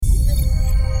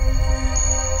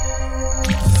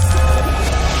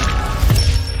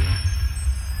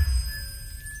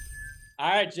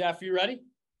right, Jeff, you ready?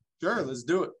 Sure, let's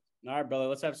do it. All right, brother,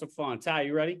 let's have some fun. Ty,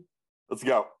 you ready? Let's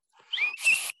go.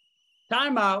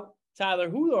 Timeout. Tyler,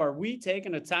 who are we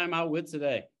taking a timeout with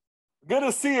today? Good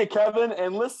to see you, Kevin.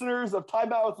 And listeners of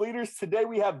Time Out with Leaders, today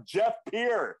we have Jeff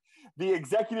Peer, the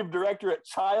Executive Director at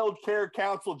Child Care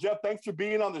Council. Jeff, thanks for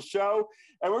being on the show.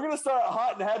 And we're going to start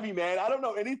hot and heavy, man. I don't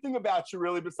know anything about you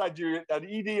really besides you're an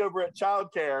ED over at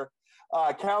Child Care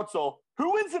Council.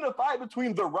 Who wins in a fight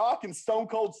between The Rock and Stone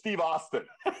Cold Steve Austin?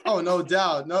 Oh, no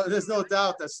doubt. No, there's no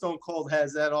doubt that Stone Cold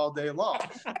has that all day long.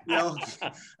 You know,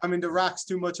 I mean, The Rock's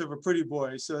too much of a pretty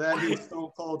boy, so that means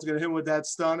Stone Cold's going to hit him with that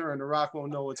stunner, and The Rock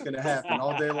won't know what's going to happen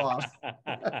all day long.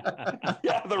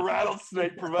 Yeah, the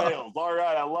rattlesnake prevails. All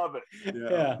right, I love it.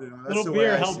 Yeah. Little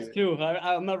beer helps too.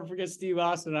 I'll never forget Steve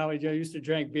Austin, how he used to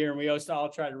drink beer, and we always all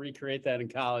tried to recreate that in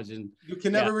college. And you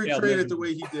can never recreate it the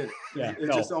way he did it. Yeah,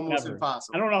 it's just almost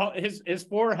impossible. I don't know. His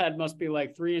forehead must be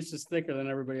like 3 inches thicker than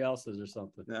everybody else's or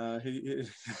something.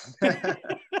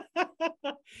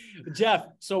 Jeff,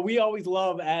 so we always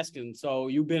love asking. So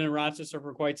you've been in Rochester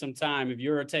for quite some time. If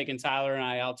you're taking Tyler and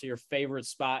I out to your favorite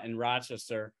spot in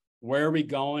Rochester, where are we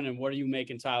going and what are you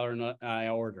making Tyler and I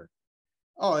order?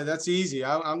 Oh, that's easy.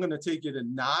 I'm going to take you to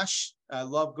Nosh. I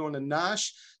love going to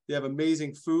Nosh. They have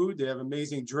amazing food. They have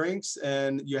amazing drinks,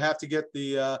 and you have to get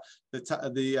the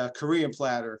Korean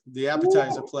platter, the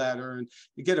appetizer platter, and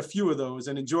you get a few of those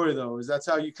and enjoy those. That's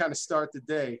how you kind of start the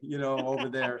day, you know, over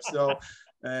there. So,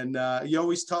 and you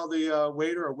always tell the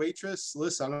waiter or waitress,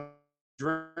 listen, I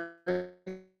don't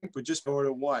drink, but just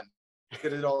order one.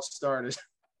 Get it all started.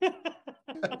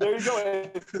 There you go.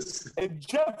 And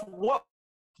Jeff, what?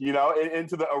 You know,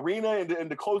 into the arena,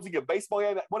 into closing a baseball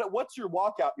game. What's your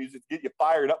walkout music to get you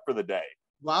fired up for the day?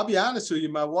 Well, I'll be honest with you.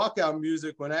 My walkout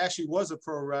music, when I actually was a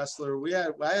pro wrestler,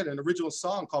 I had an original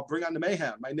song called "Bring On the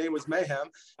Mayhem." My name was Mayhem.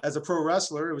 As a pro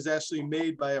wrestler, it was actually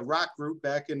made by a rock group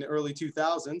back in the early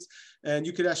 2000s, and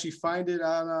you could actually find it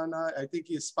on I think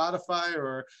it's Spotify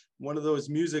or one of those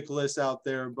music lists out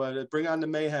there. But "Bring On the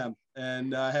Mayhem,"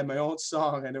 and I had my own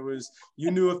song, and it was, you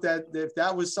knew if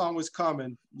that song was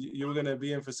coming, you were going to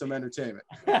be in for some entertainment.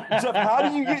 Jeff, how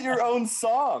do you get your own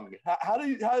song? How do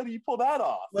you pull that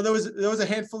off? Well, there was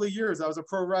a handful of years I was a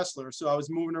pro wrestler, so I was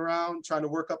moving around trying to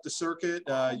work up the circuit.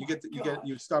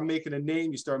 You start making a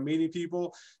name, you start meeting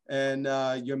people, and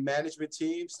your management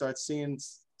team starts seeing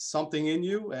something in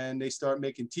you, and they start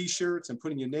making T-shirts and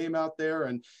putting your name out there,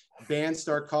 and bands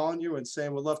start calling you and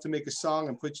saying, we'd love to make a song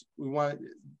and we want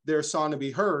their song to be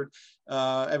heard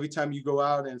every time you go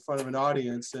out in front of an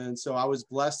audience. And so I was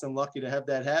blessed and lucky to have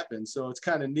that happen. So it's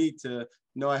kind of neat to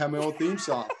know I have my own theme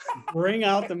song. Bring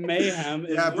out the mayhem.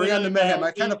 Yeah, bring on the mayhem.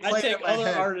 I kind of play take other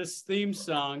artists' theme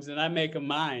songs and I make them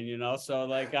mine, you know. So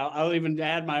like I'll even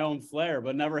add my own flair,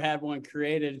 but never had one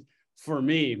created for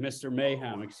me, Mr.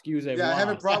 Mayhem. Excuse me. Yeah, I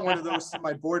haven't brought one of those to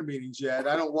my board meetings yet.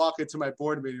 I don't walk into my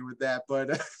board meeting with that,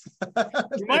 but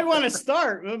you might want to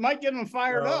start. It might get them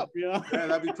fired up, you know. Yeah,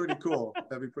 that'd be pretty cool.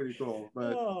 That'd be pretty cool.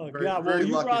 But well, you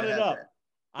brought it up.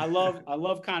 I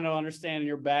love kind of understanding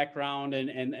your background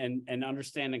and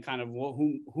understanding kind of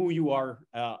who you are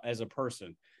as a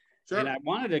person. Sure. And I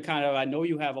wanted to I know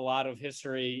you have a lot of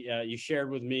history. You shared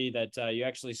with me that you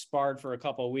actually sparred for a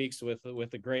couple of weeks with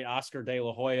the great Oscar De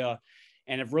La Hoya,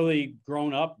 and have really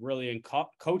grown up really in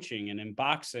coaching and in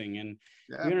boxing. And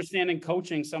we understand in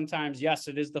coaching sometimes, yes,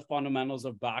 it is the fundamentals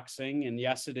of boxing, and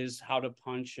yes, it is how to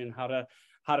punch and how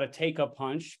to take a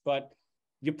punch, but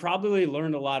you probably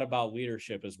learned a lot about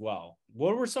leadership as well.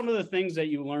 What were some of the things that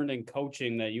you learned in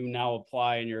coaching that you now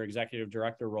apply in your executive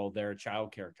director role there at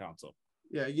Child Care Council?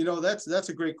 Yeah, you know, that's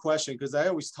a great question, because I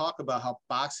always talk about how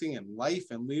boxing and life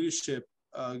and leadership,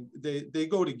 they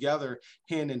go together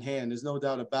hand in hand. There's no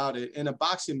doubt about it. In a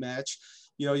boxing match,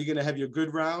 you know, you're going to have your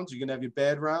good rounds, you're going to have your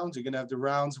bad rounds, you're going to have the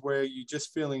rounds where you're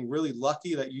just feeling really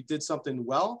lucky that you did something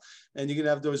well, and you're going to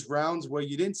have those rounds where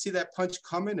you didn't see that punch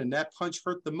coming and that punch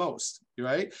hurt the most,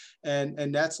 right?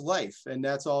 And that's life, and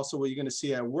that's also what you're going to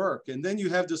see at work. And then you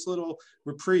have this little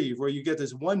reprieve where you get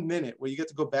this 1 minute where you get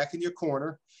to go back in your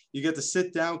corner, you get to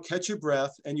sit down, catch your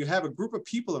breath, and you have a group of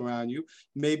people around you.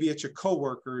 Maybe it's your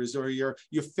coworkers or your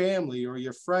family or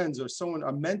your friends or someone,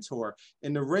 a mentor.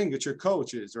 In the ring, it's your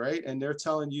coaches, right? And they're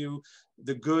telling you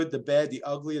the good, the bad, the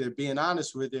ugly. They're being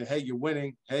honest with you. Hey, you're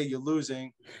winning. Hey, you're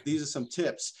losing. These are some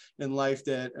tips in life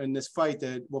that in this fight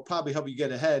that will probably help you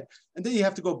get ahead. And then you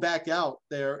have to go back out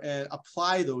there and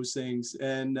apply those things,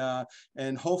 and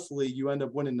hopefully you end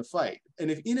up winning the fight. And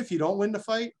even if you don't win the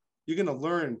fight, you're going to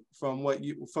learn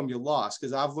from your loss,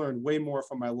 because I've learned way more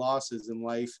from my losses in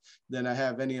life than I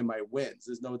have any of my wins.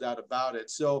 There's no doubt about it.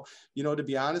 So, you know, to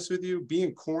be honest with you,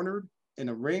 being cornered in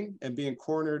a ring and being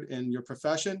cornered in your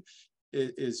profession,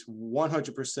 is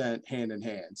 100% hand in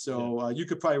hand. So you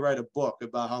could probably write a book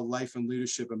about how life and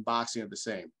leadership and boxing are the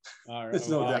same. All right. There's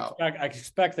no doubt. I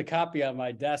expect the copy on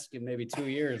my desk in maybe 2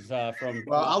 years from.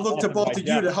 Well, I'll look to both of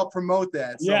you to help promote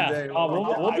that someday. Yeah,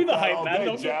 we'll be the hype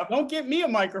man. Don't get me a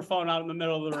microphone out in the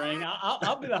middle of the ring.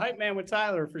 I'll be the hype man with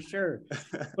Tyler for sure.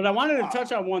 But I wanted to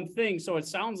touch on one thing. So it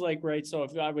sounds like, right, so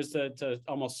if I was to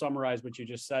almost summarize what you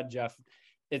just said, Jeff,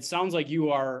 it sounds like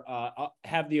you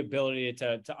have the ability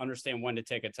to understand when to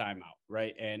take a timeout,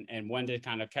 right? And when to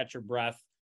kind of catch your breath.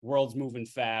 World's moving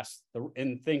fast,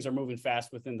 and things are moving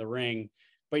fast within the ring,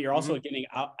 but you're also getting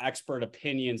expert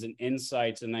opinions and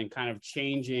insights, and then kind of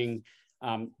changing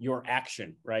your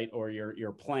action, right? Or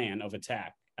your plan of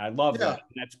attack. I love that.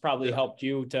 And that's probably helped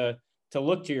you to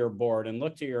look to your board and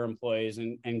look to your employees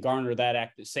and garner that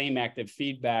same active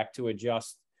feedback to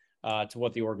adjust to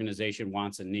what the organization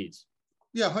wants and needs.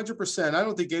 Yeah, 100%. I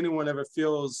don't think anyone ever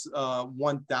feels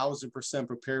 1000%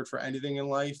 prepared for anything in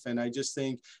life. And I just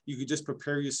think you could just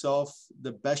prepare yourself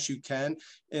the best you can.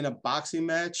 In a boxing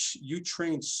match, you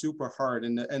train super hard.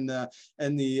 And the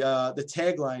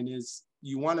tagline is,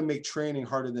 you want to make training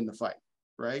harder than the fight,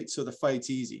 right? So the fight's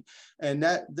easy. And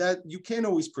that you can't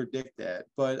always predict that.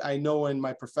 But I know in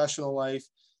my professional life,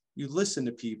 you listen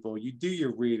to people, you do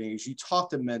your readings, you talk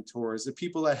to mentors, the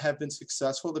people that have been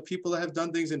successful, the people that have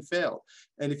done things and failed.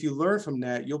 And if you learn from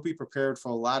that, you'll be prepared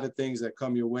for a lot of things that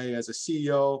come your way as a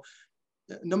CEO,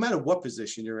 no matter what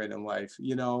position you're in life,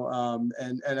 you know,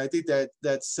 and I think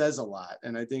that says a lot.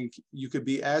 And I think you could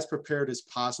be as prepared as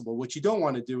possible. What you don't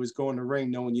want to do is go in the ring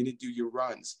knowing you didn't do your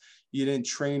runs. You didn't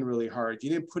train really hard. You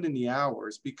didn't put in the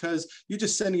hours, because you're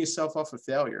just sending yourself off for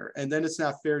failure. And then it's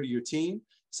not fair to your team.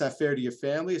 It's not fair to your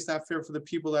family. It's not fair for the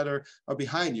people that are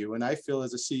behind you. And I feel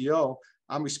as a CEO,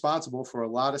 I'm responsible for a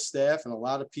lot of staff and a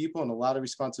lot of people and a lot of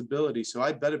responsibility. So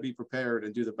I better be prepared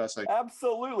and do the best I can.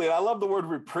 Absolutely. And I love the word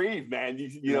reprieve, man.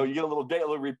 You know, you get a little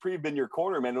daily reprieve in your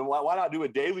corner, man. And why not do a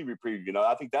daily reprieve? You know,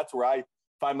 I think that's where I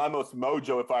find my most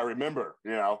mojo, if I remember,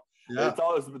 you know. Yeah. It's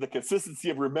always the consistency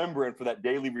of remembering for that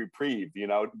daily reprieve, you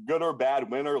know, good or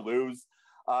bad, win or lose.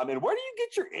 And where do you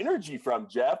get your energy from,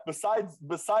 Jeff?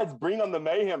 Besides bringing on the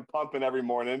mayhem pumping every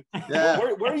morning,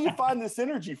 where do you find this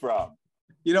energy from?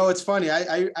 You know, it's funny.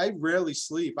 I rarely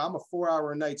sleep. I'm a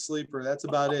 4-hour a night sleeper. That's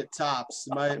about it, tops.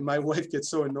 My wife gets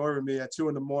so annoyed with me at 2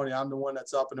 a.m. I'm the one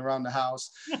that's up and around the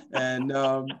house, and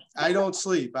I don't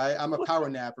sleep. I'm a power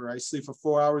napper. I sleep for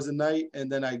 4 hours a night, and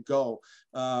then I go.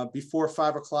 Before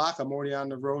 5 o'clock, I'm already on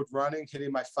the road running,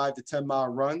 hitting my 5 to 10 mile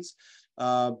runs.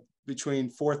 Between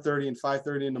 4:30 and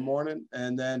 5:30 in the morning.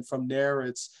 And then from there,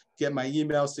 it's get my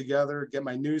emails together, get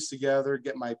my news together,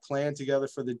 get my plan together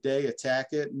for the day, attack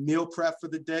it, meal prep for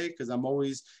the day, because I'm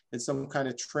always in some kind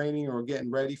of training or getting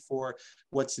ready for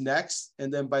what's next.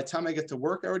 And then by the time I get to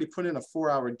work, I already put in a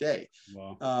 4-hour day.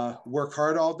 Wow. Work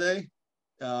hard all day.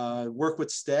 Work with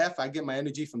staff. I get my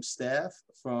energy from staff,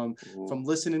 from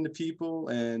listening to people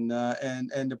and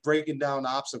the breaking down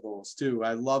obstacles too.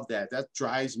 I love that. That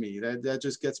drives me. That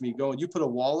just gets me going. You put a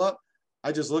wall up,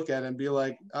 I just look at it and be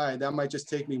like, all right, that might just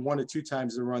take me 1 or 2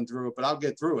 times to run through it, but I'll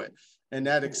get through it. And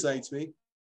that excites me.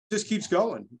 Just keeps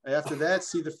going. After that,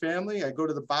 see the family. I go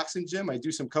to the boxing gym. I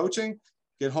do some coaching,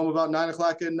 get home about 9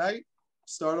 o'clock at night,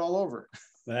 start all over.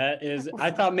 That is, I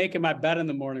thought making my bed in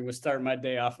the morning was starting my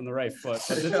day off on the right foot.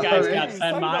 But this guy's got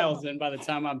 10 miles in by the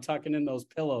time I'm tucking in those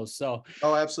pillows. So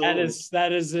absolutely.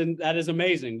 That is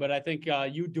amazing. But I think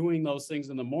you doing those things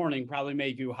in the morning probably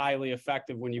make you highly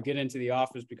effective when you get into the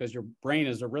office, because your brain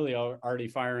is really already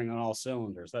firing on all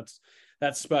cylinders.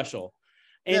 That's special.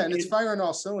 And it's firing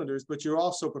all cylinders, but you're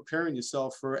also preparing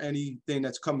yourself for anything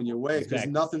that's coming your way, because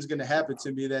nothing's going to happen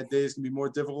to me that day is going to be more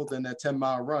difficult than that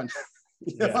 10-mile run.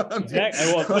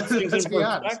 Exactly. Well, it puts things in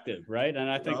perspective, right? And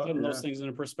I think putting those things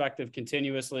into perspective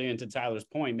continuously, and to Tyler's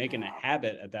point, making a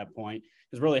habit at that point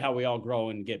is really how we all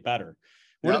grow and get better.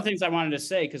 One of the things I wanted to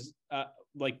say, because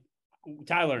like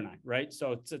Tyler and I, right?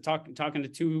 So talking to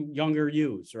 2 younger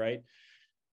yous, right?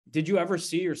 Did you ever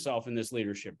see yourself in this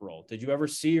leadership role? Did you ever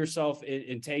see yourself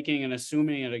in taking and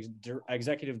assuming an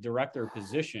executive director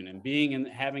position and being and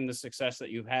having the success that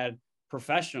you've had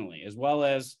professionally, as well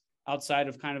as outside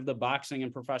of kind of the boxing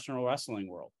and professional wrestling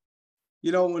world?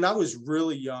 You know, when I was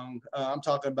really young, I'm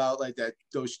talking about like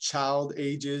those child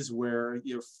ages where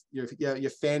your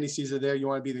fantasies are there. You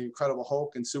want to be the Incredible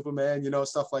Hulk and Superman, you know,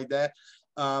 stuff like that.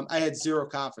 I had zero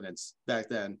confidence back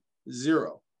then,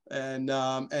 zero. And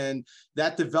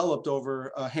that developed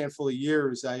over a handful of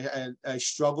years. I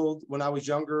struggled when I was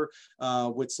younger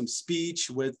with some speech.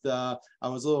 I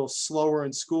was a little slower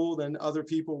in school than other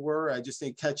people were. I just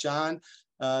didn't catch on.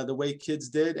 the way kids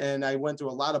did. And I went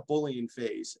through a lot of bullying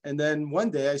phase. And then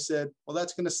one day I said, well,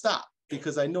 that's going to stop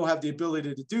because I know I have the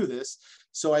ability to do this.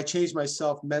 So I changed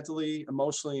myself mentally,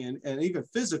 emotionally, and even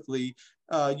physically,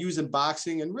 using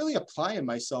boxing and really applying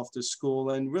myself to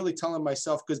school and really telling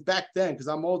myself, because back then, because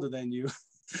I'm older than you,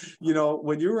 you know,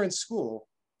 when you were in school,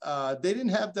 they didn't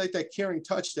have that caring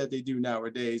touch that they do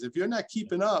nowadays. If you're not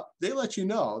keeping up, they let you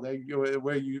know that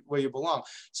where you belong.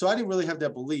 So I didn't really have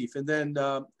that belief. And then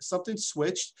something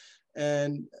switched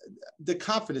and the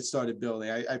confidence started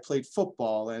building. I played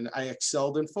football and I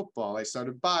excelled in football. I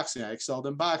started boxing. I excelled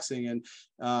in boxing, and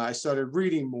I started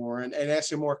reading more and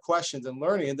asking more questions and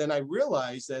learning. And then I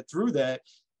realized that through that,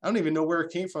 I don't even know where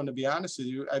it came from, to be honest with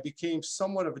you. I became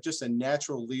somewhat of just a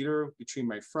natural leader between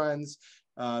my friends,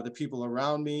 the people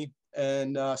around me.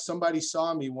 And somebody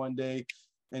saw me one day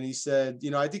and he said,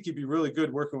 you know, I think you'd be really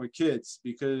good working with kids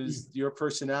because your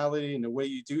personality and the way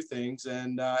you do things.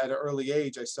 And at an early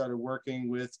age, I started working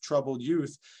with troubled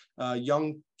youth,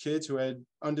 young kids who had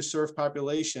underserved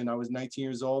population. I was 19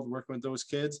 years old working with those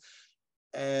kids.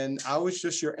 And I was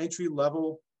just your entry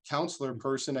level counselor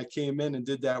person. I came in and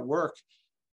did that work.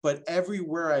 But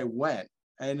everywhere I went,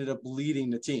 I ended up leading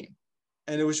the team.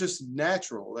 And it was just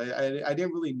natural. I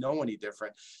didn't really know any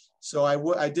different. So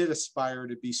I did aspire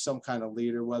to be some kind of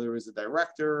leader, whether it was a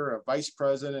director, a vice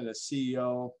president, a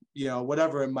CEO, you know,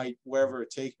 whatever it might, wherever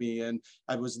it take me. And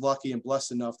I was lucky and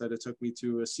blessed enough that it took me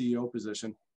to a CEO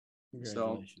position.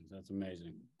 Congratulations. That's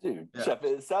amazing. Dude, yeah. Jeff,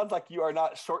 it sounds like you are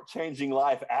not shortchanging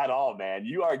life at all, man.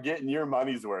 You are getting your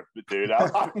money's worth, dude.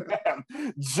 I'm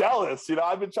jealous. You know,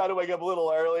 I've been trying to wake up a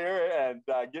little earlier and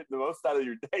get the most out of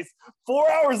your days.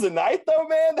 4 hours a night, though,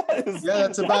 man.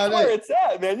 That's about where it's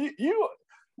at, man. You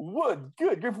would.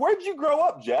 Good. Where did you grow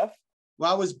up, Jeff?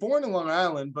 Well, I was born in Long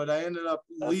Island, but I ended up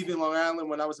leaving Long Island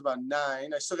when I was about 9.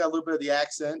 I still got a little bit of the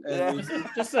accent. And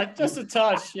just a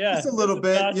touch, yeah. Just a little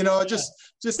bit, touch, you know, just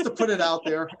to put it out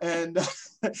there. And,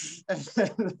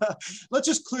 let's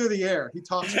just clear the air. He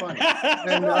talks funny.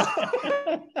 And,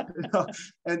 you know,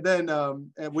 and then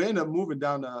and we ended up moving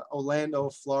down to Orlando,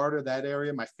 Florida, that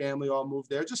area. My family all moved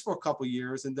there just for a couple of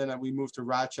years. And then we moved to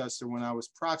Rochester when I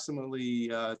was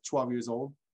approximately 12 years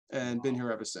old and been here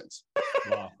ever since.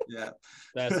 Wow. Yeah.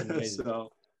 That's amazing.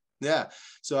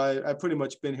 So I pretty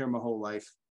much been here my whole life.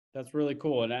 That's really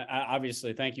cool. And I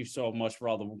obviously, thank you so much for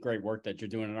all the great work that you're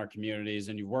doing in our communities.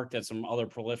 And you've worked at some other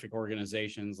prolific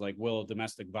organizations like Willow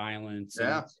Domestic Violence.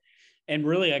 Yeah. And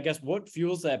really, I guess, what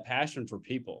fuels that passion for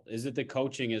people? Is it the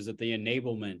coaching? Is it the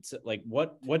enablement? Like,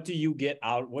 what do you get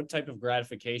out? What type of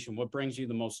gratification? What brings you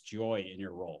the most joy in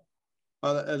your role?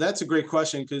 That's a great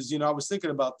question, because, you know, I was thinking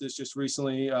about this just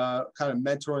recently, kind of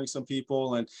mentoring some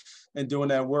people and doing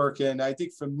that work. And I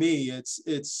think for me,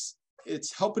 it's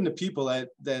helping the people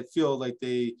that feel like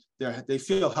they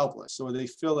feel helpless, or they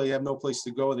feel they have no place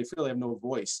to go, or they feel they have no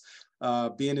voice.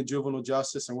 Being in juvenile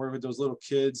justice and working with those little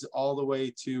kids all the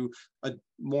way to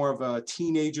more of a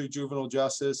teenager juvenile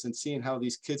justice, and seeing how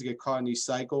these kids get caught in these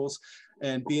cycles,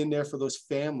 and being there for those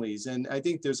families. And I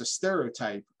think there's a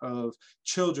stereotype of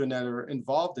children that are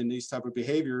involved in these type of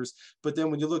behaviors. But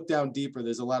then when you look down deeper,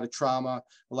 there's a lot of trauma,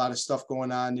 a lot of stuff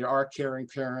going on. There are caring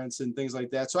parents and things like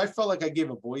that. So I felt like I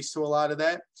gave a voice to a lot of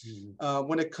that. Mm-hmm.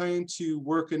 When it came to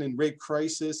working in rape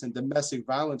crisis and domestic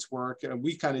violence work, and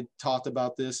we kind of talked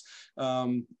about this,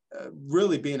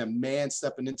 really being a man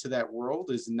stepping into that world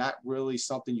is not really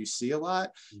something you see a lot.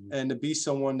 Mm-hmm. And to be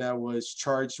someone that was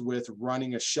charged with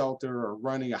running a shelter or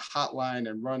running a hotline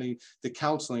and running the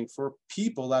counseling for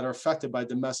people that are affected by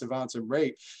domestic violence and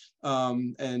rape,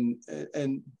 and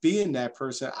being that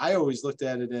person, I always looked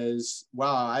at it as,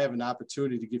 wow, I have an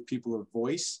opportunity to give people a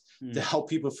voice, to help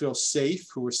people feel safe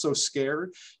who are so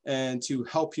scared, and to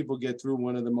help people get through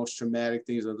one of the most traumatic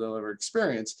things that they'll ever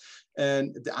experience.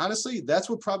 And honestly, that's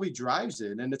what probably drives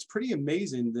it. And it's pretty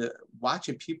amazing that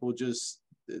watching people just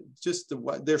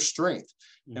their strength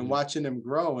and watching them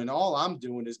grow. And all I'm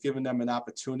doing is giving them an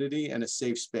opportunity and a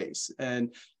safe space.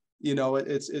 And, you know,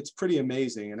 it's pretty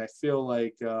amazing. And I feel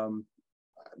like, I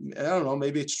don't know,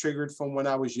 maybe it's triggered from when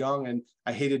I was young and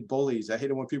I hated bullies. I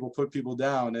hated when people put people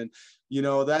down and, you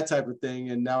know, that type of thing.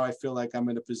 And now I feel like I'm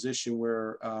in a position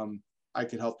where I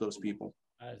can help those people.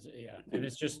 Yeah. And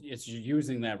it's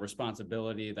using that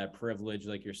responsibility, that privilege,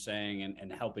 like you're saying,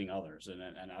 and helping others.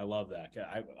 And I love that.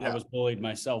 I was bullied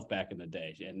myself back in the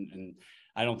day. And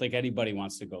I don't think anybody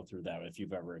wants to go through that if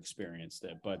you've ever experienced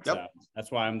it. But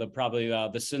that's why I'm probably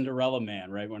the Cinderella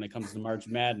man, right? When it comes to March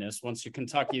Madness, once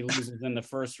Kentucky loses in the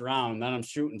first round, then I'm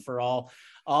shooting for all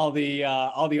the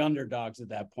underdogs at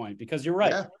that point, because you're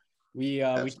right.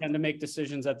 Yeah. We tend to make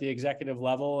decisions at the executive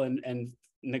level and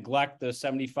neglect the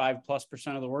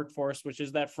 75+% of the workforce, which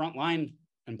is that frontline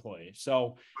employee.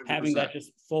 So 100%. Having that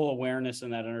just full awareness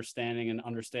and that understanding and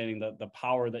understanding the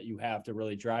power that you have to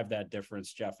really drive that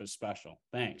difference, Jeff, is special.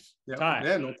 Thanks. Yeah,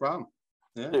 yeah, no problem.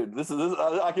 Yeah. Dude,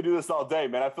 I could do this all day,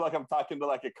 man. I feel like I'm talking to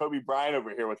like a Kobe Bryant over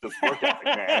here with this work ethic,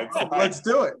 man. Like, let's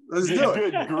do it. Let's do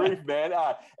it. Good grief, man.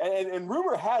 And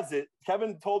rumor has it,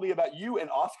 Kevin told me about you and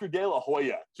Oscar De La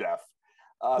Hoya, Jeff.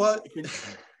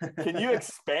 Can you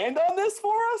expand on this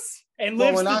for us? And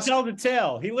lives to tell the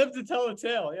tale. He lived to tell the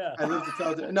tale. Yeah. I lived to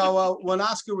tell the No, well, when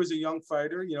Oscar was a young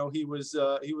fighter, you know, he was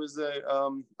a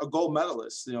gold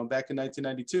medalist, you know, back in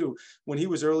 1992. When he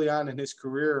was early on in his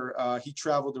career, he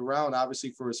traveled around obviously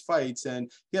for his fights,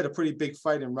 and he had a pretty big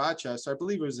fight in Rochester. I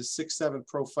believe it was a 6-7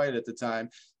 pro fight at the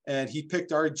time. And he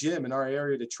picked our gym in our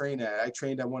area to train at. I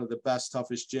trained at one of the best,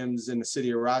 toughest gyms in the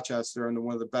city of Rochester under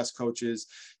one of the best coaches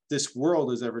this world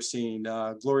has ever seen,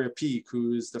 Gloria Peak,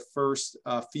 who is the first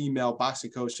female boxing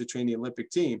coach to train the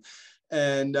Olympic team.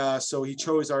 And so he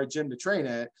chose our gym to train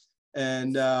at.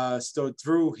 And so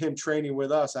through him training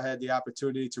with us, I had the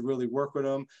opportunity to really work with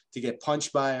him, to get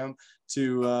punched by him,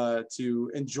 to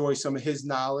enjoy some of his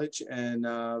knowledge. And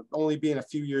only being a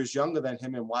few years younger than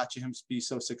him and watching him be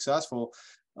so successful,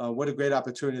 what a great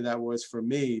opportunity that was for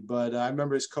me. But I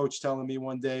remember his coach telling me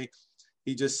one day,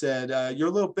 he just said, you're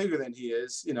a little bigger than he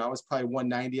is. You know, I was probably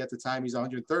 190 at the time. He's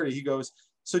 130. He goes,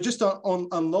 so just don't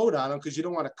unload on him because you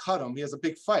don't want to cut him. He has a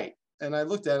big fight. And I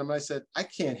looked at him and I said, I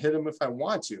can't hit him if I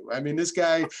want to. I mean, this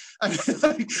guy,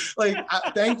 thanks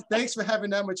for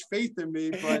having that much faith in me,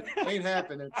 but it ain't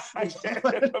happening.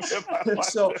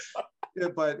 So, yeah,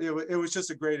 but it was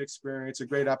just a great experience, a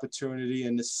great opportunity,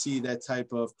 and to see that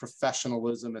type of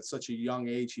professionalism at such a young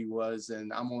age he was,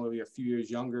 and I'm only a few years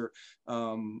younger,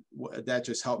 that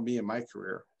just helped me in my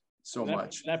career so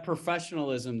much. That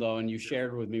professionalism, though, and you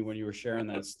shared with me when you were sharing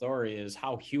that story, is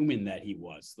how human that he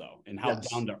was, though, and how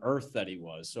down to earth that he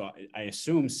was. So I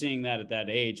assume seeing that at that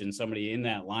age and somebody in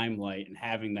that limelight and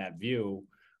having that view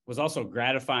was also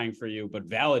gratifying for you, but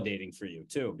validating for you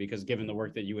too, because given the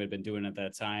work that you had been doing at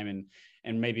that time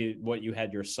and maybe what you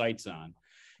had your sights on.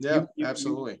 Yeah,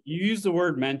 absolutely. You used the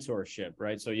word mentorship,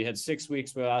 right? So you had 6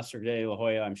 weeks with Oscar De La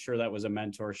Hoya. I'm sure that was a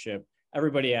mentorship.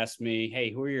 Everybody asked me,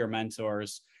 hey, who are your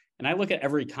mentors? And I look at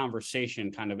every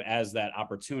conversation kind of as that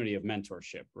opportunity of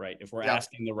mentorship, right? If we're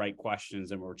asking the right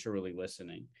questions and we're truly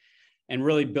listening and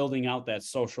really building out that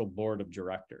social board of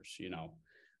directors, you know,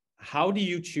 how do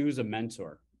you choose a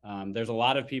mentor? There's a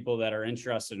lot of people that are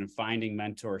interested in finding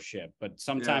mentorship, but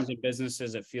sometimes in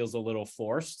businesses, it feels a little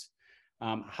forced.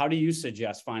 How do you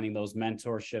suggest finding those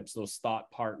mentorships, those thought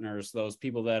partners, those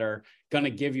people that are going to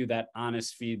give you that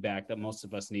honest feedback that most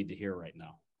of us need to hear right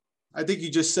now? I think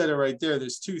you just said it right there.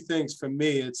 There's two things for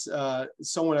me. It's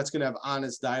someone that's going to have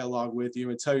honest dialogue with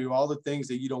you and tell you all the things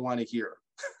that you don't want to hear.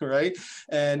 Right.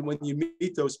 And when you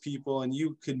meet those people and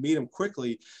you can meet them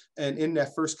quickly, and in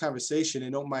that first conversation,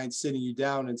 they don't mind sitting you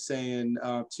down and saying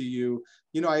to you,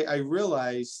 you know, I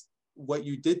realize what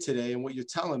you did today and what you're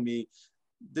telling me,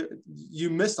 you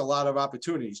missed a lot of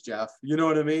opportunities, Jeff. You know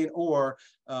what I mean? Or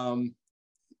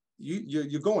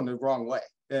you're going the wrong way.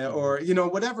 Or, you know,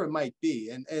 whatever it might be.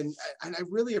 And I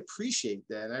really appreciate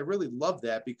that. And I really love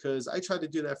that, because I try to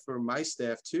do that for my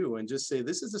staff too, and just say,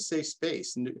 this is a safe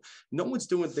space. No one's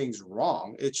doing things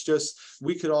wrong. It's just,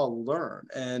 we could all learn.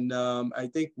 And I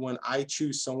think when I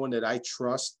choose someone that I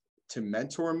trust to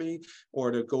mentor me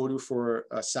or to go to for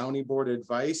a sounding board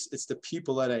advice, it's the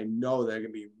people that I know that are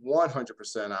going to be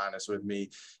 100% honest with me,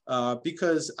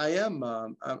 because I'm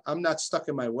not stuck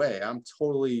in my way. I'm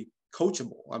totally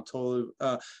coachable. I'm totally,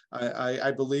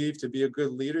 I believe to be a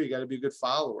good leader, you got to be a good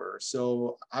follower.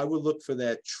 So I would look for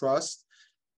that trust,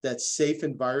 that safe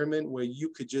environment where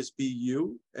you could just be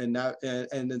you and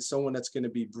then someone that's going to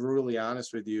be brutally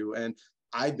honest with you. And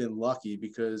I've been lucky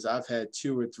because I've had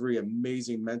 2 or 3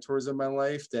 amazing mentors in my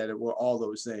life that were all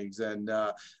those things. And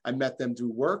I met them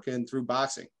through work and through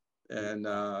boxing. And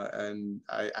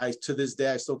I to this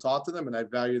day, I still talk to them and I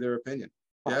value their opinion.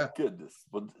 Yeah. Oh, goodness.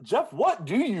 Well, Jeff, what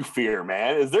do you fear,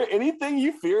 man? Is there anything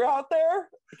you fear out there?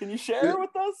 Can you share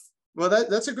with us? Well,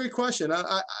 that's a great question.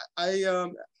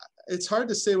 It's hard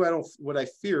to say what I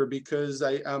fear, because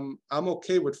I'm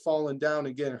okay with falling down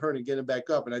and getting hurt and getting back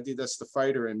up. And I think that's the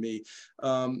fighter in me.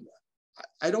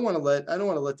 I don't want to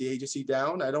let the agency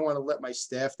down. I don't want to let my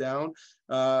staff down.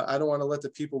 I don't want to let the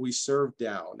people we serve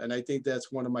down. And I think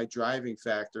that's one of my driving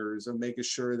factors of making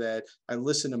sure that I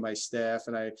listen to my staff,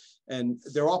 and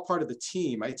they're all part of the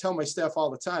team. I tell my staff all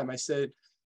the time, I said,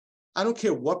 I don't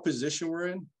care what position we're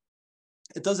in.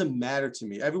 it doesn't matter to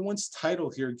me. Everyone's title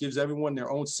here gives everyone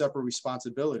their own separate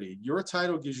responsibility. Your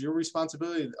title gives you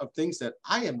responsibility of things that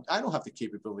I don't have the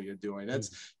capability of doing.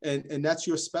 And that's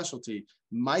your specialty.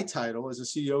 My title as a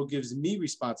CEO gives me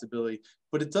responsibility,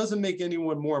 but it doesn't make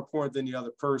anyone more important than the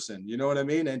other person. You know what I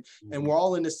mean? And we're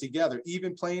all in this together,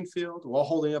 even playing field, we're all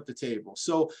holding up the table.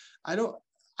 So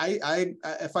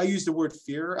if I use the word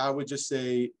fear, I would just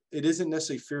say it isn't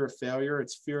necessarily fear of failure.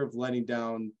 It's fear of letting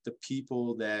down the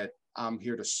people that I'm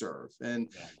here to serve. And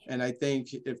I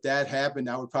think if that happened,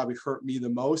 that would probably hurt me the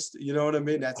most. You know what I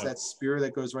mean? That's that spear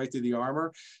that goes right through the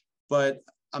armor. But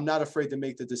I'm not afraid to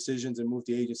make the decisions and move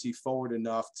the agency forward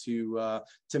enough to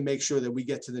make sure that we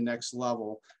get to the next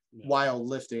level while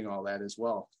lifting all that as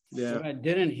well. Yeah. What I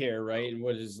didn't hear, right, and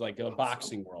what is like a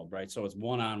boxing world, right? So it's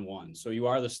one-on-one. So you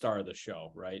are the star of the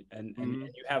show, right? And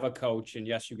you have a coach, and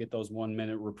yes, you get those 1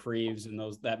 minute reprieves and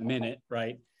that minute,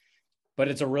 right? But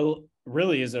it's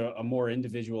really is a more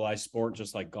individualized sport,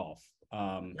 just like golf.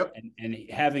 And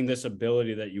having this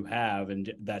ability that you have,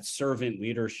 and that servant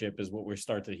leadership is what we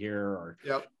start to hear, or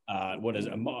what is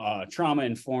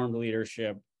trauma-informed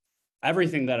leadership.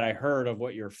 Everything that I heard of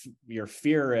what your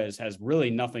fear is has really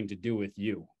nothing to do with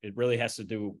you. It really has to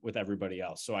do with everybody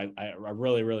else. So I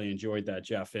really, really enjoyed that,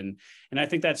 Jeff. And I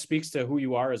think that speaks to who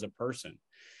you are as a person.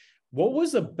 What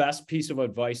was the best piece of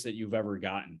advice that you've ever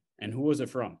gotten, and who was it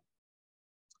from?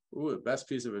 Ooh, the best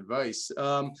piece of advice.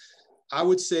 I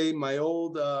would say my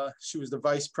old, she was the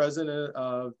vice president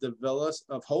of the Villas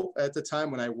of Hope at the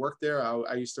time when I worked there.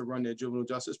 I used to run their juvenile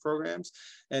justice programs.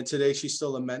 And today she's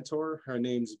still a mentor. Her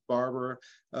name's Barb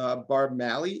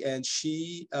Malley. And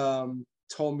she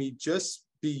told me, just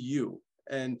be you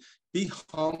and be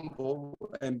humble,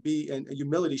 and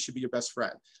humility should be your best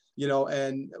friend. You know,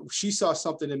 and she saw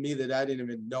something in me that I didn't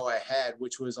even know I had,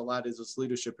 which was a lot of this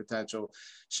leadership potential.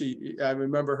 I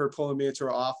remember her pulling me into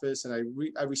her office, and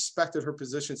I respected her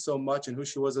position so much and who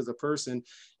she was as a person.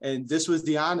 And this was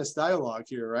the honest dialogue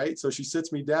here, right? So she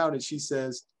sits me down and she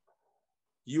says,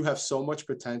 "You have so much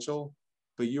potential,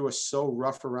 but you are so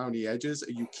rough around the edges.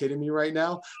 Are you kidding me right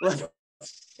now?"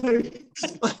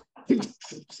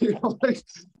 You know,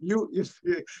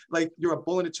 like you're a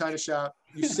bull in a china shop.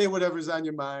 You say whatever's on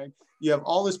your mind. You have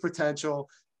all this potential.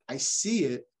 I see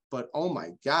it, but oh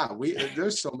my God,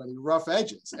 there's so many rough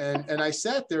edges. And I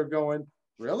sat there going,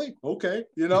 really? Okay.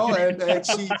 You know, and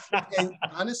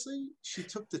honestly, she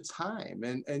took the time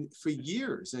and for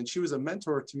years, and she was a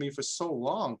mentor to me for so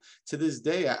long. To this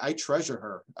day, I treasure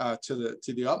her to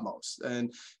the utmost.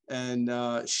 And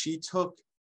she took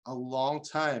a long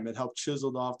time and helped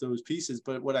chiseled off those pieces.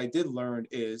 But what I did learn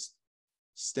is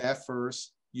staff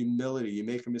first, humility. You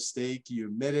make a mistake, you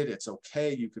admit it, it's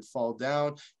okay. You could fall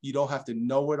down. You don't have to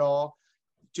know it all.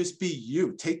 Just be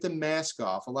you. Take the mask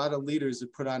off. A lot of leaders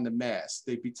that put on the mask,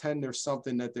 they pretend they're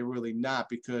something that they're really not,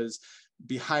 because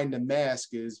behind the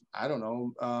mask is, I don't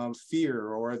know,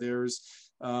 fear, or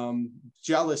there's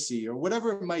jealousy, or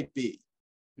whatever it might be.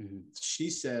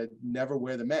 She said, never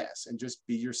wear the mask and just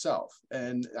be yourself.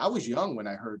 And I was young when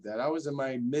I heard that. I was in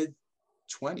my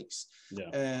mid-20s. Yeah.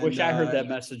 And, wish I heard that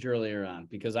message earlier on,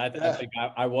 because I think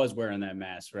I was wearing that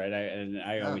mask, right?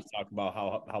 I always talk about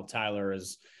how Tyler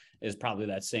is probably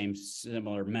that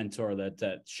similar mentor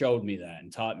that showed me that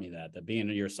and taught me that being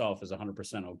yourself is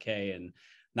 100% okay. And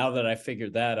now that I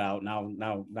figured that out,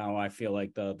 now I feel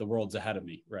like the world's ahead of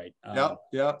me, right?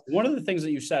 Yeah. One of the things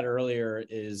that you said earlier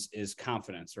is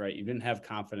confidence, right? You didn't have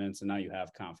confidence, and now you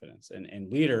have confidence.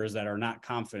 And leaders that are not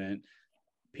confident,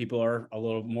 people are a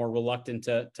little more reluctant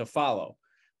to follow.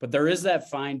 But there is that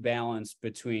fine balance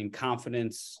between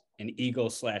confidence and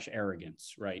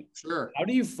ego/arrogance, right? Sure. How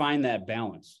do you find that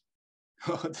balance?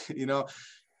 You know,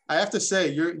 I have to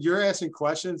say, you're asking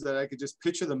questions that I could just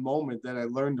picture the moment that I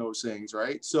learned those things,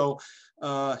 right? So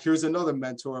here's another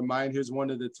mentor of mine. Here's one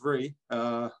of the three.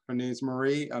 Her name's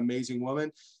Marie, amazing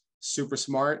woman, super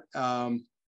smart.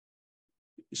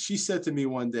 She said to me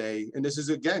one day, and this is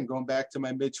again going back to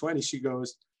my mid-20s, she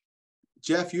goes,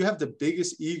 "Jeff, you have the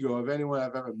biggest ego of anyone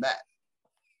I've ever met."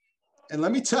 And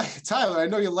let me tell you, Tyler, I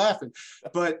know you're laughing,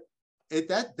 but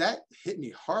that hit me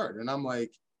hard. And I'm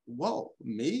like, whoa,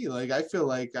 me? Like, I feel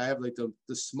like I have like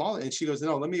the small. And she goes,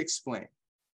 "No, let me explain."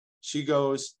 She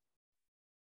goes,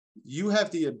 "You have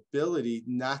the ability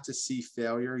not to see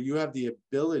failure. You have the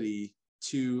ability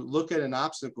to look at an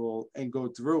obstacle and go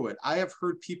through it. I have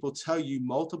heard people tell you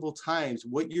multiple times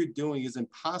what you're doing is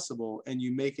impossible, and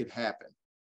you make it happen.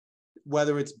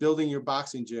 Whether it's building your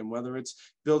boxing gym, whether it's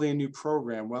building a new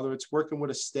program, whether it's working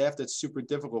with a staff that's super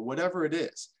difficult, whatever it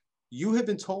is, You have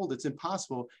been told it's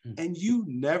impossible, and you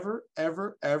never,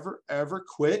 ever, ever, ever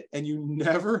quit, and you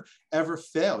never, ever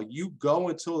fail. You go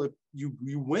until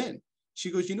you win. She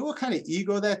goes, you know what kind of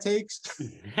ego that takes?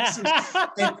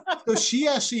 So she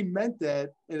actually meant that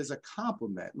as a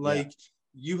compliment. Like,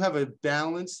 you have a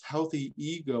balanced, healthy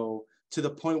ego to the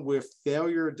point where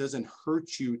failure doesn't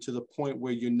hurt you, to the point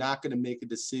where you're not going to make a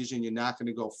decision, you're not going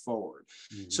to go forward.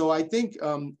 So I think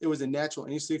it was a natural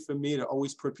instinct for me to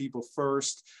always put people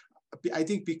first. I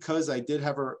think because I did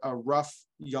have a rough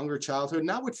younger childhood,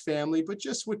 not with family, but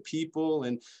just with people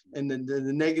and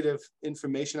the negative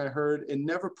information I heard, it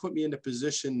never put me in a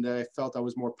position that I felt I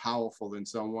was more powerful than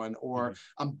someone, or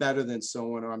I'm better than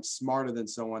someone, or I'm smarter than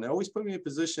someone. It always put me in a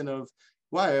position of,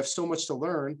 wow, I have so much to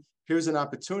learn. Here's an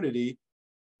opportunity.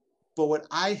 But what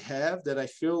I have that I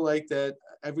feel like that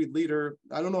every leader,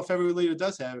 I don't know if every leader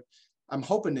does have, I'm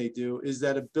hoping they do, is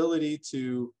that ability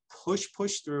to push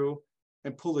through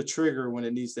and pull the trigger when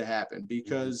it needs to happen.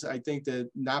 Because I think that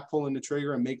not pulling the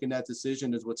trigger and making that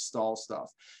decision is what stalls stuff.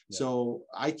 So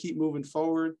I keep moving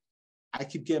forward. I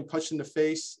keep getting punched in the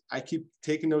face. I keep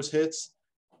taking those hits.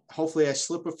 Hopefully I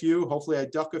slip a few. Hopefully I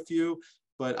duck a few.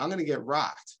 But I'm going to get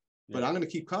rocked. But I'm going to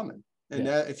keep coming. And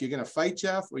that if you're going to fight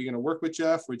Jeff, or you're going to work with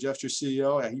Jeff, or Jeff's your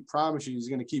CEO, he promised you he's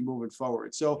going to keep moving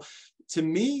forward. So to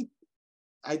me,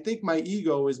 I think my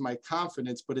ego is my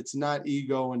confidence, but it's not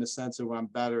ego in the sense of I'm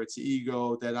better. It's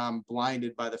ego that I'm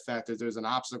blinded by the fact that there's an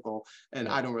obstacle and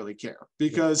I don't really care,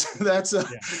 because that's and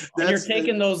you're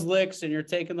taking those licks and you're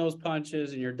taking those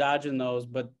punches and you're dodging those,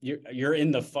 but you're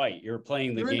in the fight. You're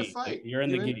playing the game. You're in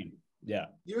the game. Yeah,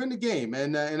 you're in the game,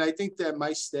 and I think that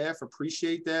my staff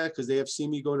appreciate that, because they have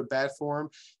seen me go to bat for them.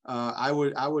 I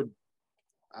would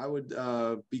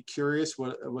be curious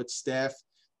what staff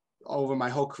over my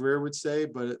whole career would say,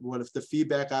 but what if the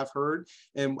feedback I've heard,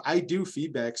 and I do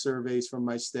feedback surveys from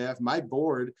my staff, my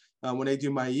board, when they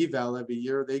do my eval every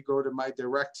year, they go to my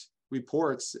direct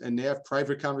reports and they have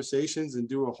private conversations and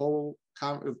do a whole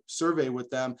survey with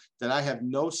them that I have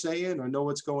no say in or know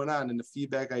what's going on. And the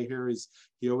feedback I hear is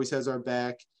he always has our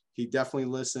back. He definitely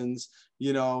listens.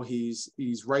 You know, he's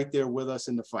right there with us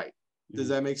in the fight. Does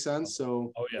that make sense?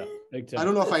 So, I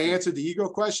don't know if I answered the ego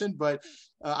question, but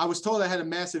I was told I had a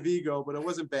massive ego, but it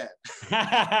wasn't bad.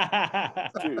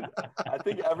 Dude, I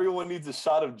think everyone needs a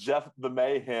shot of Jeff the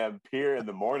Mayhem Peer in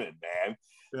the morning, man.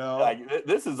 Like,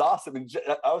 this is awesome. And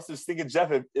I was just thinking,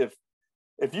 Jeff, if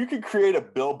you could create a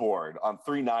billboard on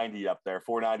 390 up there,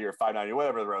 490 or 590,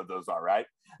 whatever the road those are, right?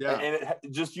 Yeah. And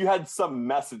you had some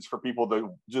message for people to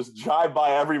just drive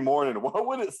by every morning, what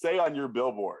would it say on your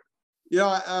billboard?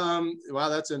 Wow,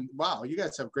 you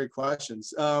guys have great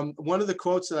questions. One of the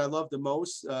quotes that I love the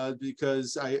most,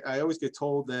 because I always get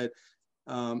told that,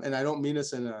 and I don't mean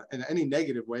this in any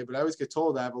negative way, but I always get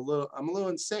told that I'm a little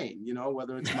insane, you know,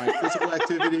 whether it's my physical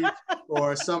activity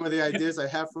or some of the ideas I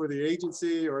have for the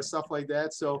agency or stuff like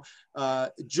that. So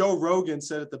Joe Rogan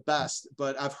said it the best,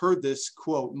 but I've heard this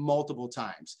quote multiple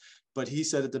times. But he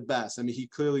said it the best. I mean, he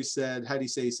clearly said, how do you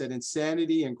say? He said,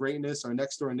 insanity and greatness are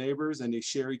next door neighbors and they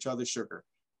share each other's sugar,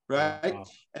 right? Wow.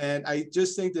 And I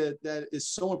just think that is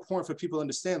so important for people to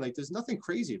understand. Like, there's nothing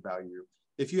crazy about you.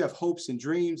 If you have hopes and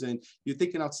dreams and you're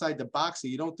thinking outside the box,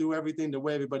 and you don't do everything the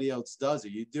way everybody else does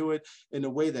it. You do it in a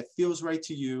way that feels right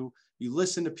to you. You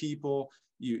listen to people.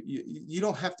 You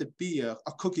don't have to be a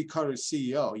cookie cutter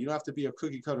CEO. You don't have to be a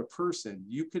cookie cutter person.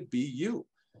 You could be you.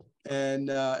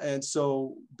 And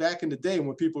so back in the day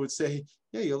when people would say,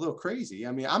 yeah, you're a little crazy.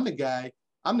 I mean, I'm the guy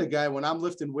when I'm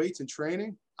lifting weights and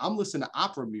training, I'm listening to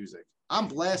opera music. I'm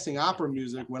blasting opera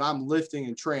music when I'm lifting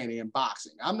and training and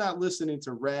boxing. I'm not listening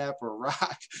to rap or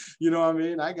rock. You know what I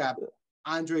mean? I got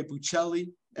Andre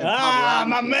Bocelli.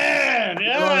 My man.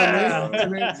 Yeah. You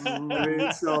know what I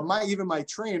mean? So even my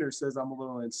trainer says I'm a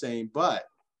little insane, but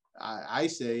I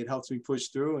say it helps me push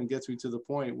through and gets me to the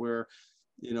point where,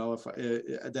 you know,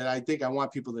 that I think I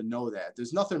want people to know that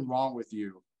there's nothing wrong with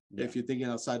you if you're thinking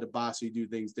outside the box or you do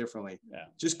things differently. Yeah,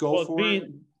 just go for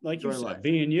it. Like you said,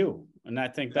 being you, and I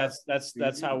think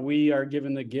that's how we are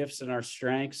given the gifts and our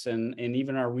strengths and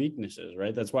even our weaknesses,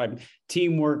 right? That's why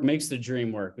teamwork makes the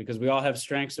dream work, because we all have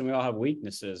strengths and we all have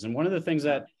weaknesses. And one of the things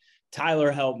that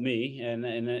Tyler helped me, and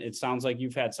it sounds like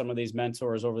you've had some of these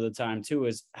mentors over the time too,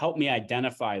 is help me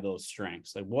identify those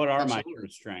strengths. Like, what are my true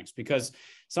strengths? Because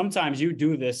sometimes you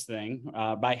do this thing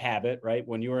by habit, right?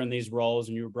 When you were in these roles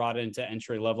and you were brought into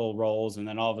entry level roles, and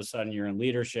then all of a sudden you're in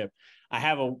leadership, I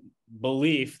have a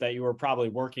belief that you were probably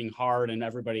working hard and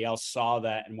everybody else saw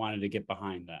that and wanted to get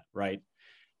behind that, right?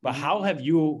 But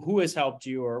who has helped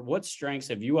you, or what strengths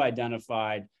have you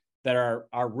identified that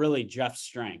are really Jeff's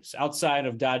strengths outside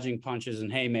of dodging punches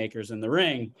and haymakers in the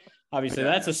ring? Obviously,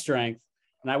 that's a strength.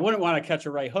 And I wouldn't want to catch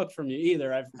a right hook from you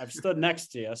either. I've stood next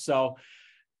to you. So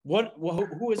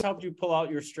who has helped you pull out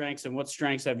your strengths, and what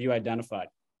strengths have you identified?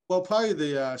 Well, probably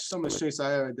the some of the strengths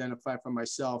I identify for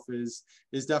myself is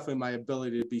definitely my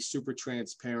ability to be super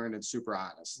transparent and super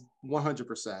honest,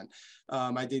 100%.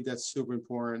 I think that's super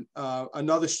important.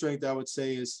 Another strength I would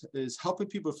say is helping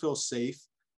people feel safe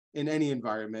in any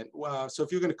environment. So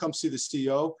if you're going to come see the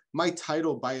CEO, my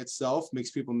title by itself makes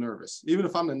people nervous, even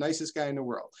if I'm the nicest guy in the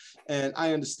world. And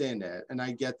I understand that and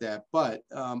I get that. But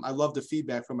I love the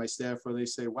feedback from my staff where they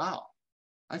say, wow,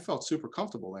 I felt super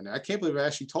comfortable in it. I can't believe I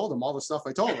actually told them all the stuff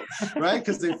I told them, right?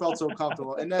 Because they felt so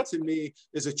comfortable. And that to me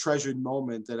is a treasured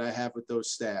moment that I have with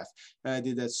those staff. And I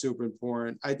think that's super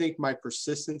important. I think my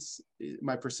persistency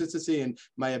and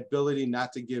my ability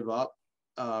not to give up.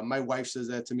 My wife says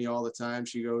that to me all the time.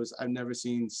 She goes, I've never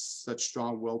seen such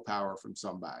strong willpower from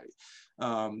somebody.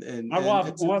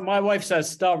 My wife says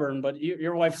stubborn, but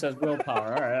your wife says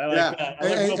willpower. All right. I like that.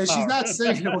 And she's not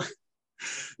saying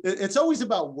it's always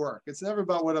about work. It's never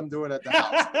about what I'm doing at the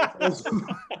house.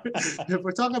 If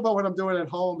we're talking about what I'm doing at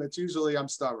home, it's usually I'm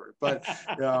stubborn, but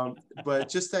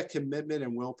just that commitment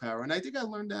and willpower. And I think I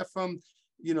learned that from,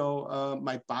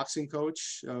 my boxing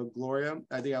coach, Gloria.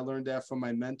 I think I learned that from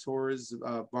my mentors,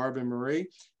 Barb and Marie,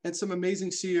 and some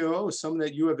amazing CEOs, some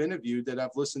that you have interviewed that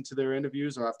I've listened to their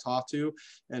interviews or I've talked to,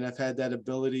 and I've had that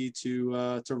ability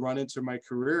to run into my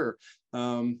career.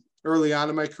 Early on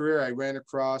in my career, I ran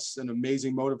across an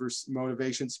amazing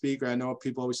motivation speaker. I know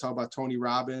people always talk about Tony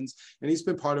Robbins, and he's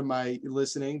been part of my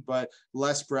listening, but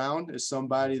Les Brown is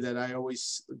somebody that I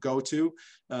always go to.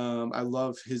 I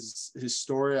love his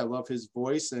story. I love his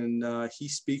voice, and he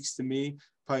speaks to me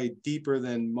probably deeper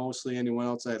than mostly anyone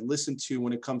else I listen to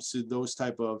when it comes to those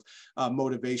type of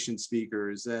motivation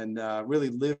speakers, and really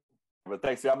live. But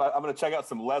thanks. I'm going to check out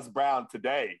some Les Brown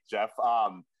today, Jeff.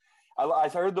 I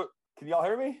heard can y'all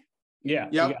hear me? Yeah.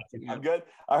 Yep. I'm good.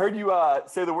 I heard you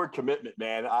say the word commitment,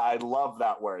 man. I love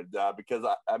that word because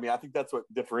I think that's what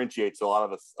differentiates a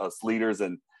lot of us leaders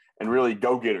and really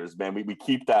go-getters, man. We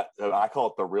keep that. I call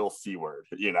it the real C word.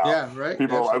 Yeah, right.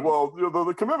 People are like, well,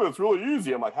 the commitment's really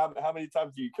easy. I'm like, how many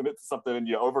times do you commit to something and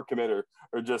you overcommit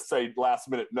or just say last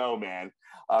minute no, man?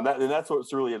 And that's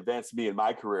what's really advanced me in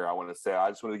my career. I want to say. I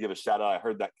just wanted to give a shout out. I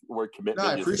heard that word commitment.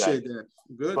 No, I appreciate that.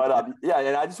 Good. But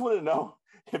and I just wanted to know,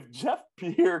 if Jeff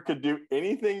Pierre could do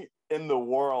anything in the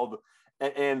world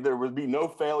and there would be no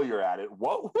failure at it,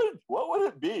 what would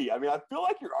it be? I mean, I feel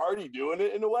like you're already doing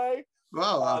it in a way.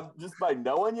 Wow. Just by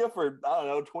knowing you for,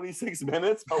 26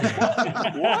 minutes. But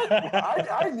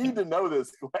what? I need to know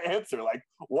this answer. Like,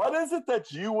 what is it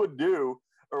that you would do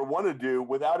or want to do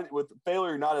with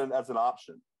failure not as an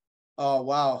option? Oh,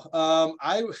 wow.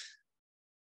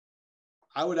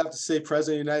 I would have to say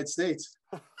President of the United States.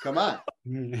 Come on.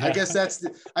 I guess that's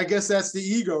the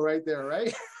ego right there,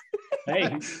 right?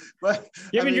 Hey, but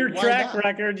given your track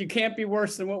record, you can't be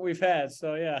worse than what we've had.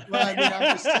 So yeah. Well,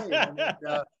 I'm just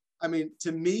saying.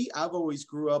 To me, I've always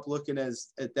grew up looking at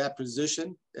that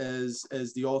position as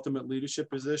the ultimate leadership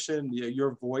position.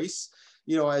 Your voice,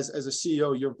 as a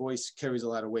CEO, your voice carries a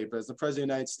lot of weight. But as the President of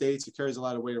the United States, it carries a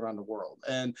lot of weight around the world.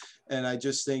 And I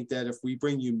just think that if we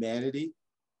bring humanity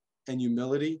and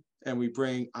humility, and we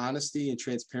bring honesty and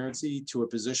transparency to a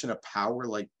position of power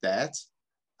like that,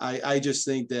 I just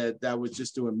think that would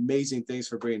just do amazing things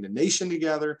for bringing the nation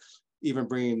together, even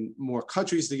bringing more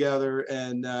countries together,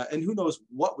 and who knows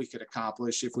what we could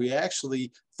accomplish if we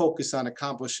actually focus on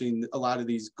accomplishing a lot of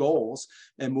these goals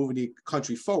and moving the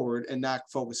country forward and not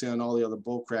focusing on all the other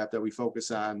bull crap that we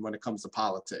focus on when it comes to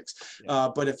politics. Yeah.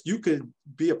 But if you could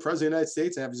be a president of the United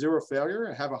States and have zero failure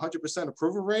and have 100%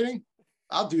 approval rating,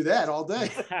 I'll do that all day.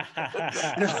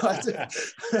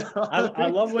 I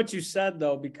love what you said,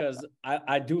 though, because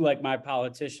I do like my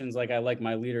politicians like I like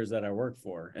my leaders that I work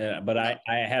for. But I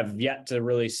have yet to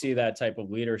really see that type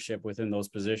of leadership within those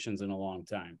positions in a long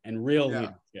time. And real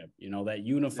leadership, that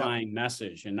unifying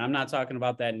message. And I'm not talking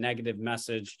about that negative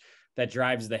message that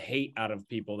drives the hate out of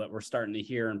people that we're starting to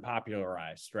hear and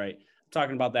popularize, right? I'm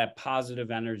talking about that positive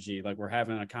energy, like we're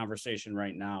having a conversation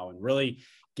right now, and really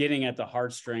getting at the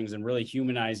heartstrings and really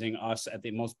humanizing us at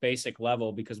the most basic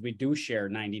level, because we do share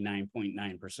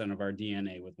 99.9% of our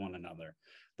DNA with one another.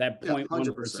 That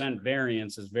 0.1%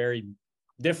 variance is very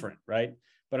different, right?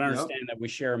 But understand that we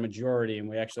share a majority and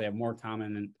we actually have more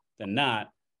common than not.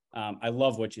 I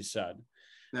love what you said.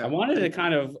 Yeah. I wanted to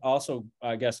kind of also,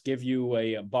 I guess, give you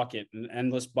an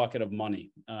endless bucket of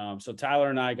money. So Tyler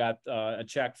and I got a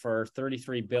check for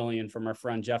 $33 billion from our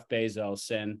friend Jeff Bezos,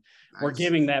 and we're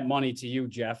giving that money to you,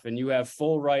 Jeff, and you have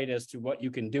full right as to what you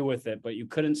can do with it, but you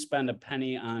couldn't spend a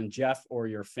penny on Jeff or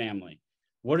your family.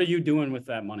 What are you doing with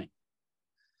that money?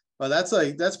 Well,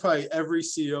 that's probably every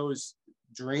CEO's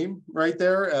dream right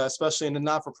there, especially in the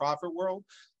not-for-profit world.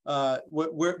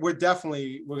 We're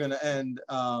definitely, we're going to end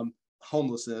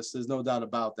homelessness. There's no doubt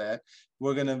about that.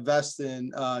 We're going to invest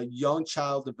in young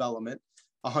child development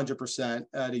 100%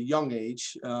 at a young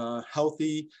age,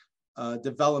 healthy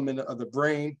development of the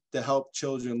brain to help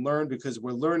children learn, because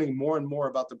we're learning more and more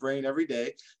about the brain every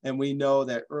day. And we know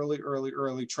that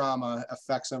early trauma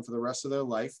affects them for the rest of their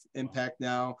life. Impact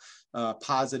now,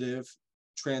 positive,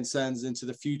 transcends into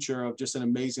the future of just an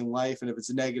amazing life. And if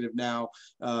it's negative now,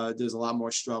 there's a lot more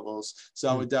struggles. So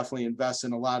I would definitely invest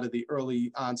in a lot of the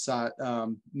early onset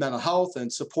mental health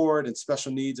and support and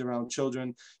special needs around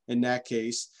children in that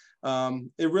case.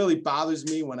 It really bothers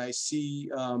me when I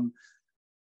see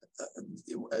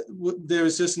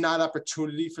there's just not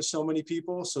opportunity for so many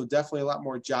people. So definitely a lot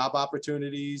more job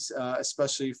opportunities,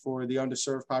 especially for the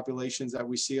underserved populations that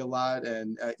we see a lot,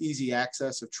 and easy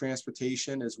access of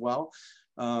transportation as well.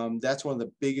 That's one of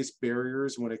the biggest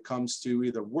barriers when it comes to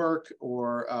either work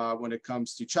or when it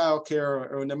comes to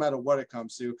childcare, or no matter what it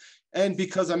comes to. And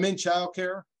because I'm in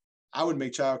childcare, I would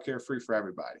make childcare free for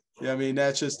everybody. I mean,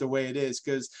 that's just the way it is,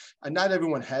 because not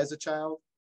everyone has a child.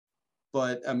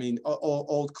 But I mean,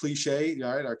 old cliche,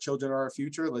 right? Our children are our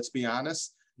future, let's be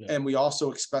honest. Yeah. And we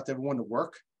also expect everyone to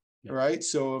work, yeah. Right?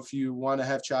 So if you want to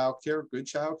have childcare, good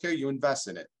childcare, you invest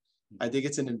in it. I think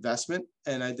it's an investment,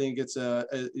 and I think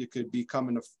it could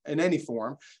become in any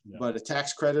form, yeah. But a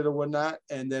tax credit or whatnot.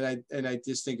 And then I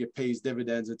just think it pays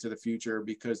dividends into the future,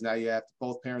 because now you have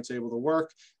both parents able to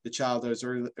work, the child has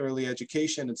early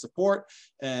education and support,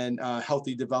 and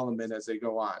healthy development as they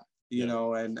go on. You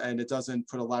know, and it doesn't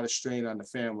put a lot of strain on the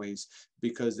families,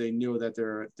 because they knew that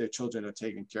their children are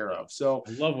taken care of. So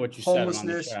I love what you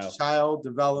homelessness, said on the child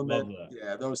development,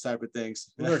 yeah, those type of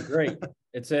things. They're great.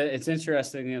 It's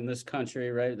interesting in this country,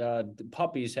 right?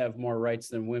 Puppies have more rights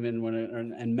than women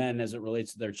and men as it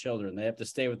relates to their children. They have to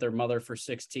stay with their mother for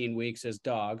 16 weeks as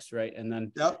dogs, right? And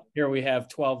then here we have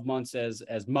 12 months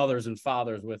as mothers and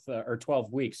fathers with, or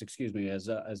 12 weeks, excuse me, as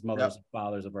mothers and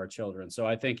fathers of our children. So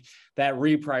I think that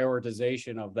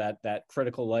reprioritization of that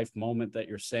critical life moment that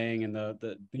you're saying, and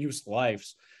the youth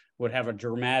lives, would have a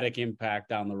dramatic impact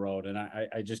down the road. And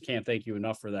I just can't thank you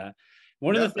enough for that.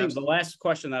 One of the things, the last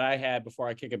question that I had before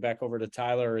I kick it back over to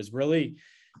Tyler, is really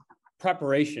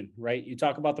preparation, right? You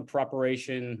talk about the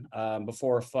preparation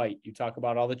before a fight. You talk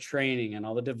about all the training and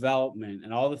all the development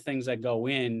and all the things that go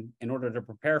in order to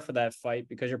prepare for that fight,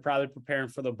 because you're probably preparing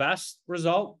for the best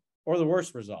result or the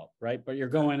worst result, right? But you're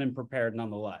going in prepared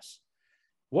nonetheless.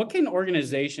 What can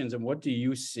organizations, and what do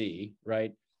you see,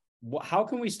 right? How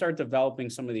can we start developing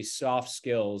some of these soft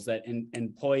skills that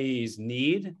employees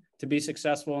need to be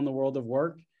successful in the world of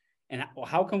work? And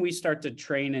how can we start to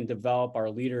train and develop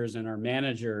our leaders and our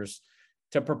managers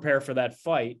to prepare for that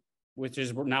fight, which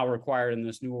is now required in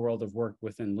this new world of work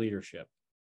within leadership?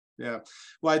 Yeah,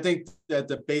 well, I think that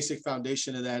the basic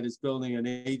foundation of that is building an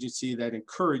agency that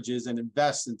encourages and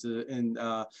invests in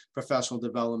professional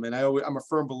development. I'm a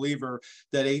firm believer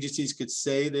that agencies could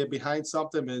say they're behind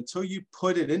something, but until you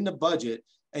put it in the budget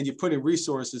and you put in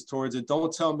resources towards it,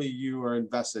 don't tell me you are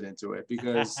invested into it,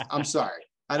 because I'm sorry,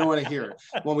 I don't want to hear it.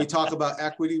 When we talk about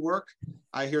equity work,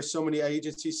 I hear so many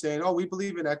agencies saying, oh, we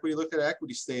believe in equity, look at our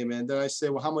equity statement. Then I say,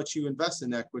 well, how much you invest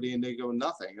in equity? And they go,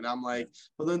 nothing. And I'm like,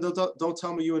 well, then don't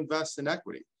tell me you invest in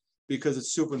equity, because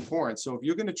it's super important. So if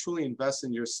you're going to truly invest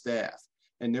in your staff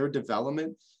and their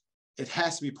development, it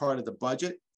has to be part of the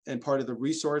budget and part of the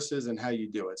resources and how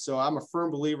you do it. So I'm a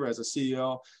firm believer as a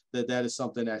CEO that is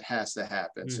something that has to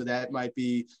happen. So that might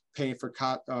be paying for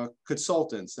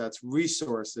consultants, that's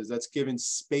resources, that's giving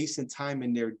space and time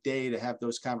in their day to have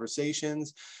those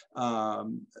conversations,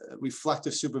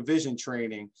 reflective supervision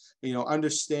training,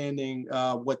 understanding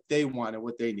what they want and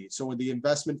what they need. So when the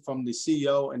investment from the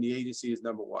CEO and the agency is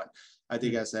number one, I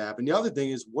think has to happen. The other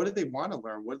thing is, what do they want to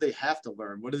learn? What do they have to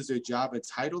learn? What does their job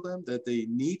entitle them that they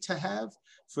need to have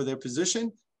for their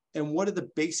position? And what are the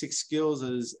basic skills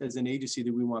as an agency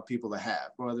that we want people to have,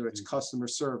 whether it's customer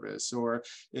service, or,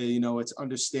 it's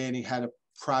understanding how to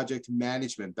project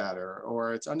management better,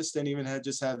 or it's understanding even how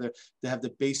to have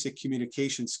the basic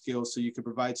communication skills so you can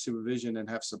provide supervision and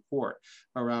have support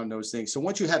around those things. So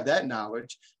once you have that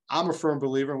knowledge, I'm a firm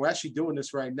believer, and we're actually doing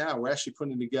this right now. We're actually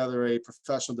putting together a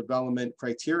professional development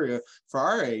criteria for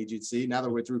our agency. Now that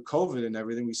we're through COVID and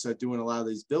everything, we start doing a lot of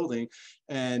these building,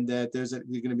 and that there's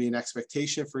going to be an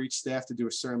expectation for each staff to do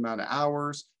a certain amount of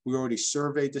hours. We already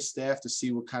surveyed the staff to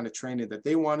see what kind of training that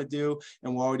they want to do,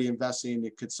 and we're already investing in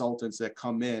the consultants that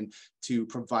come in to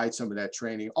provide some of that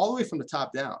training, all the way from the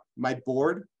top down. My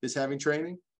board is having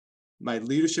training. my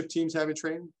leadership team's having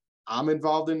training, I'm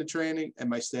involved in the training, and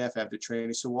my staff have the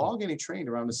training. So we're all getting trained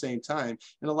around the same time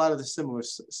in a lot of the similar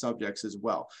subjects as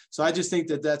well. So I just think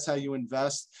that that's how you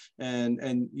invest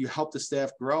and you help the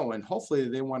staff grow. And hopefully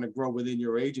they want to grow within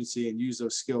your agency and use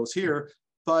those skills here.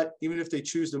 But even if they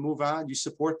choose to move on, you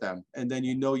support them. And then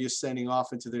you're sending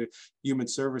off into the human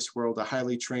service world a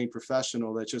highly trained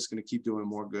professional that's just going to keep doing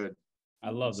more good. I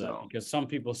love that, because some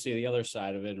people see the other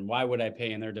side of it. And why would I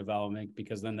pay in their development?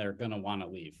 Because then they're going to want to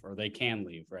leave, or they can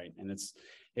leave, right? And it's,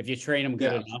 if you train them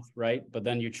good enough, right? But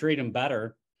then you treat them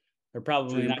better, they're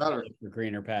probably not going to look for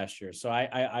greener pastures. So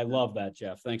I love that,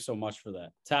 Jeff. Thanks so much for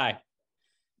that. Ty.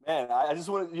 Man, I just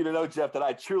wanted you to know, Jeff, that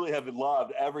I truly have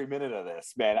loved every minute of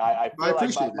this, man. I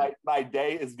feel like my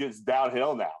day is just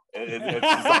downhill now.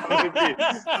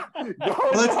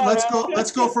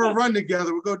 Let's go for a run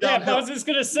together. We'll go downhill. Yeah, I was just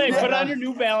gonna say, put on your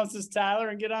New Balances, Tyler,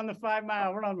 and get on the 5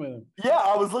 mile run with him. Yeah,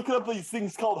 I was looking up these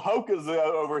things called Hokas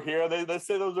over here. They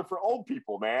say those are for old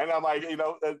people, man. I'm like, and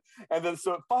then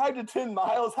so 5 to 10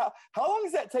 miles. How long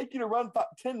does that take you to run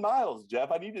 10 miles, Jeff?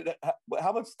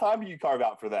 How much time do you carve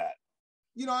out for that?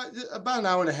 About an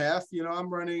hour and a half.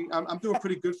 I'm doing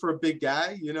pretty good for a big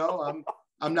guy.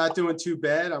 I'm not doing too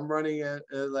bad. I'm running at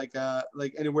like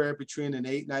anywhere between an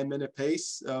 8-9 minute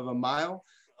pace of a mile.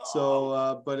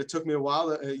 So, but it took me a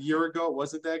while. A year ago, it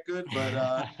wasn't that good,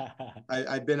 but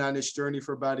I've been on this journey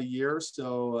for about a year.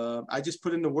 So I just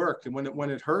put in the work, and when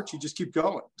it hurts, you just keep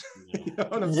going. You know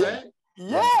what I'm saying?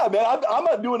 Yeah, man,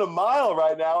 I'm doing a mile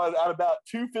right now at about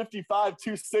 255,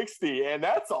 260, and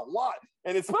that's a lot.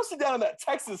 And especially down in that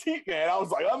Texas heat, man, I was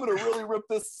like, I'm going to really rip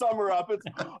this summer up. It's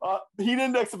heat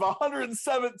index of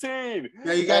 117.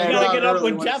 Yeah, you got to get up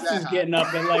when Jeff is getting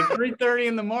up at like 3:30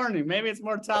 in the morning. Maybe it's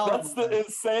more tolerable. That's the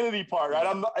insanity part,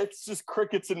 right? It's just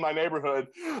crickets in my neighborhood,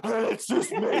 and it's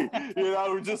just me.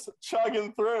 We're just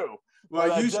chugging through.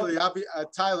 Well, usually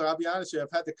Tyler, I'll be honest with you,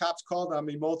 I've had the cops called on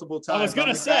me multiple times. I was going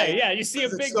to say, you see a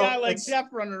big guy like Jeff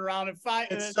running around at 5.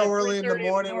 It's so early in the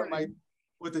morning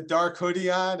with the dark hoodie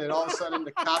on, and all of a sudden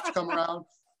the cops come around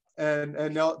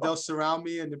and they'll surround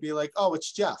me and they'll be like, "Oh,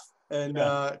 it's Jeff," and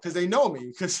because they know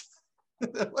me. Because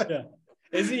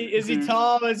is he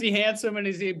tall? Is he handsome? And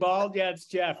is he bald? Yeah, it's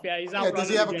Jeff. Yeah, he's out. Does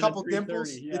he have a couple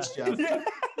dimples? Yeah. It's Jeff. Yeah.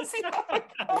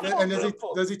 And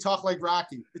does he talk like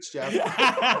Rocky? It's Jeff.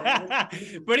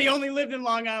 But he only lived in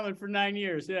Long Island for 9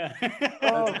 years. Yeah.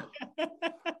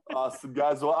 Awesome,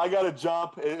 guys. Well, I got to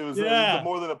jump. It was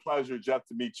more than a pleasure, Jeff,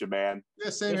 to meet you, man. Yeah,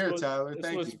 same here, Tyler.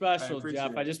 Thank you. This was special,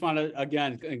 Jeff. I just want to,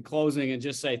 again, in closing, and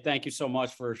just say thank you so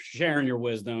much for sharing your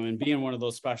wisdom and being one of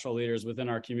those special leaders within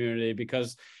our community,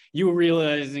 because you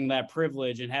realizing that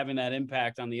privilege and having that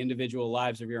impact on the individual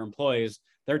lives of your employees,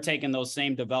 they're taking those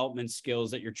same development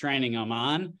skills that you're training them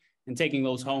on and taking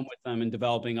those home with them and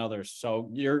developing others. So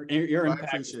your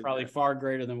impact is probably far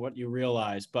greater than what you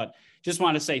realize. But just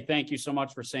want to say thank you so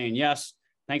much for saying yes.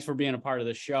 Thanks for being a part of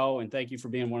the show. And thank you for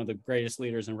being one of the greatest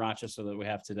leaders in Rochester that we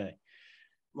have today.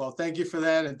 Well, thank you for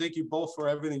that. And thank you both for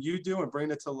everything you do and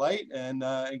bring it to light and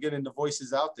getting the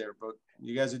voices out there. But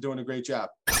you guys are doing a great job.